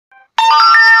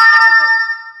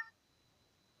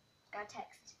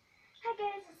text. Hi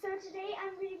guys, so today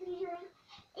I'm going to be doing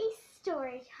a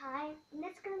story time, and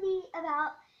it's going to be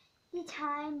about the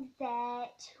time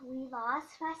that we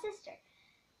lost my sister.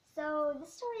 So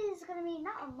this story is going to be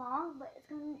not long, but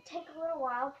it's going to take a little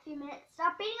while, a few minutes.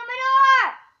 Stop beating on my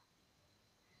door!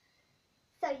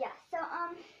 So yeah,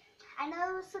 I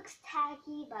know this looks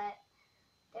tacky, but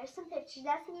there's some pictures.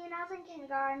 That's me when I was in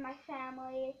kindergarten, my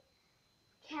family,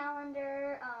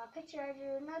 calendar, picture I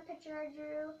drew, another picture I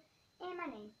drew, and my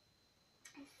name.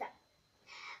 So,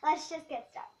 let's just get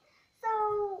started.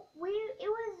 So, it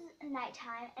was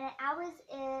nighttime, and I was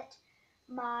at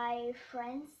my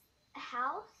friend's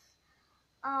house,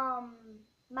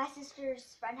 my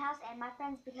sister's friend house, and my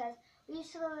friends, because we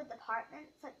used to live with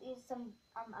apartments, like these some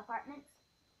apartments.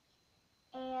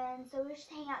 And so we were just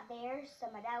hanging out there. So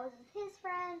my dad was with his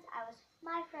friends, I was with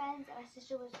my friends, and my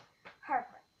sister was her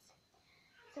friends.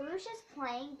 So we were just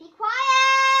playing. Be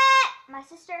quiet! My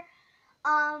sister,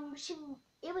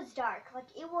 it was dark. Like,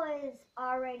 it was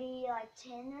already like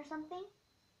 10 or something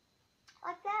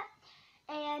like that.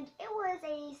 And it was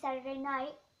a Saturday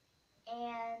night.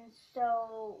 And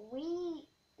so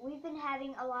we've been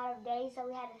having a lot of days that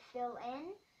we had to fill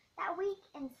in that week.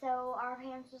 And so our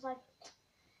parents was like,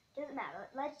 doesn't matter.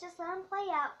 Let's just let them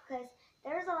play out, because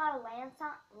there's a lot of lamps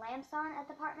on at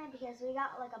the apartment, because we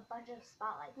got like a bunch of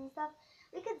spotlights and stuff.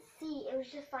 We could see. It was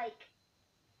just like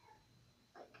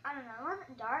I don't know. It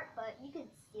wasn't dark, but you could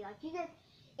see.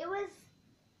 It was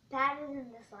better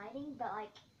than this lighting, but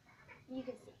like you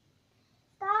could see.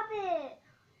 Stop it.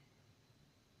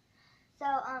 So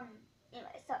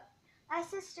anyway, so my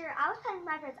sister, I was playing with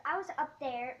my friends. I was up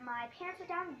there. My parents were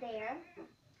down there.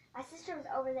 My sister was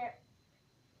over there.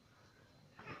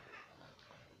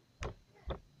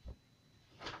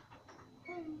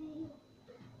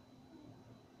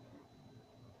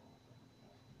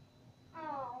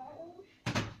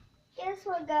 Guess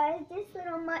what, guys? This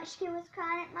little munchkin was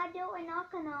crying at my door,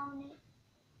 knocking on it.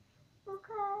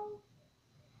 Okay.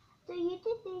 So you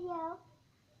did video.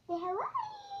 Say hello.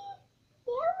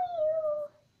 Say hello.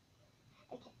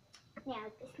 Okay.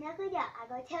 Now, snuggled up. I'm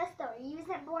going to tell a story. You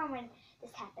wasn't born when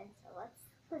this happened, so let's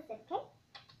listen, okay?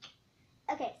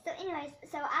 Okay, so anyways,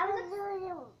 so I was...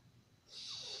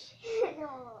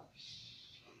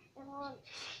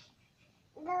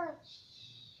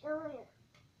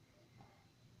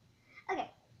 Okay,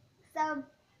 so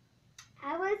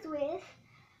I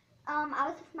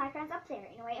was with my friends up there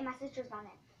anyway, and my sister's down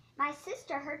there. My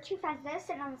sister, her two friends, they were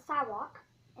sitting on the sidewalk,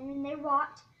 and then they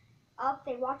walked up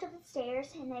the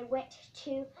stairs, and they went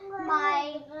to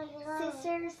my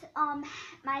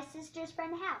sister's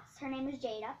friend's house. Her name was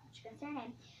Jada. She couldn't say her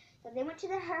name. So they went to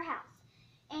her house,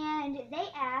 and they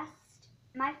asked,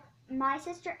 my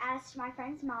sister asked my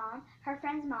friend's mom, her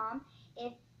friend's mom,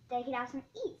 if they could have some to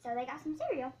eat. So they got some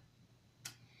cereal.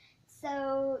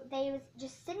 So they was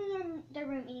just sitting in their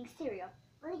room eating cereal.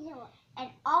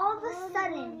 And all of a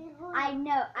sudden, I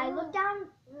looked down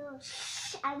the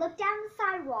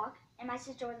sidewalk, and my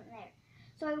sister wasn't there.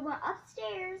 So I went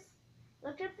upstairs,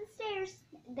 looked up the stairs,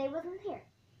 they wasn't there.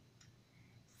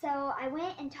 So I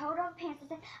went and told all the parents, I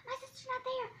said, my sister's not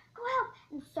there, go help.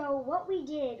 And so what we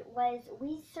did was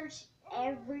we searched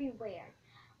everywhere.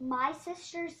 My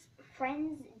sister's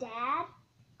friend's dad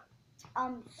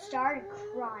started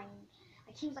crying.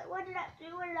 Like, he was like, what did I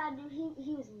do? What did I do?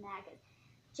 He was mad.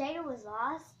 Jada was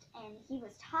lost, and he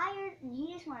was tired, and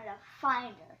he just wanted to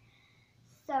find her.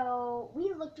 So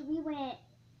we went,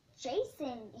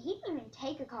 Jason, he didn't even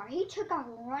take a car. He took off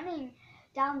running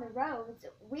down the roads.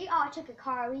 We all took a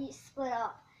car. We split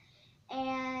up.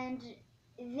 And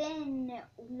then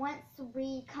once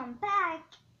we come back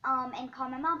and call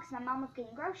my mom, because my mom was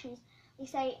getting groceries, we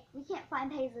say, we can't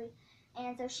find Paisley.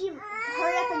 And so she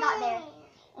hurried up and got there.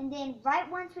 And then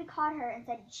right once we called her and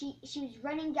said she was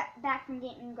running back from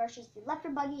getting groceries, she left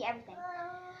her buggy, everything.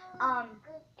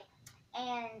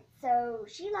 And so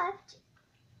she left.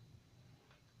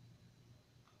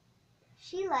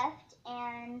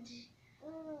 And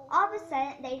all of a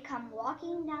sudden they come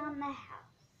walking down the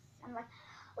house. I'm like,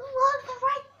 look,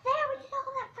 right there, we did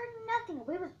all that for nothing.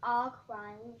 We was all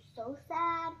crying. We were so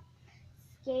sad,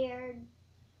 scared.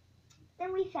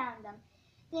 Then we found them.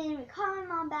 Then we called my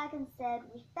mom back and said,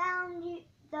 we found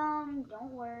them,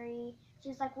 don't worry. She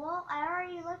was like, well, I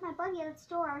already left my buggy at the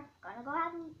store. Gonna go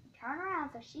ahead and turn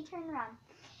around. So she turned around.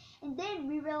 And then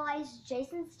we realized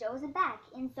Jason still wasn't back.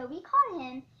 And so we called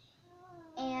him,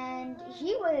 and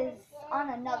he was on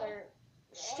another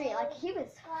street. Like, he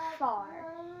was far.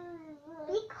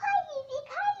 Be quiet,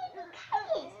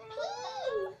 please.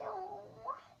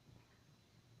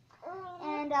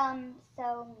 And,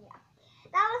 so, yeah.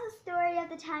 that was the story of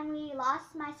the time we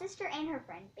lost my sister and her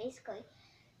friend, basically.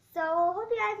 So, hope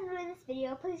you guys enjoyed this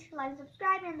video. Please like and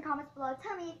subscribe, and in the comments below,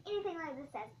 tell me if anything like this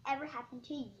has ever happened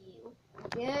to you.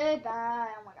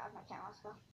 Goodbye. Oh my god, my camera's still.